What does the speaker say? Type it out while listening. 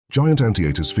Giant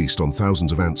anteaters feast on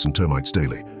thousands of ants and termites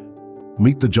daily.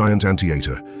 Meet the giant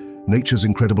anteater, nature's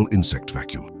incredible insect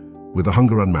vacuum. With a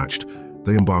hunger unmatched,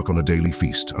 they embark on a daily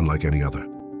feast unlike any other.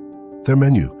 Their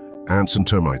menu: ants and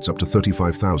termites up to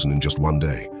 35,000 in just one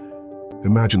day.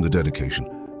 Imagine the dedication,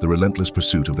 the relentless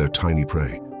pursuit of their tiny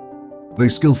prey. They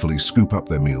skillfully scoop up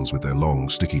their meals with their long,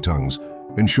 sticky tongues,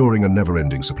 ensuring a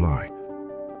never-ending supply.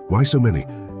 Why so many?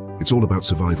 It's all about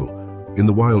survival. In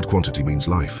the wild, quantity means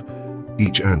life.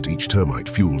 Each ant, each termite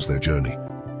fuels their journey.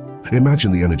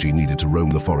 Imagine the energy needed to roam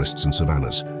the forests and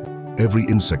savannas. Every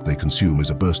insect they consume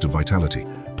is a burst of vitality,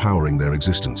 powering their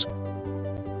existence.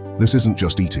 This isn't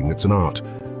just eating, it's an art.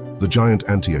 The giant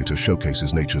anteater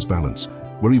showcases nature's balance,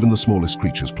 where even the smallest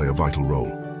creatures play a vital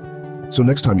role. So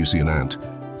next time you see an ant,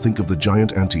 think of the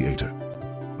giant anteater,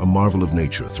 a marvel of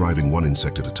nature thriving one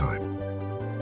insect at a time.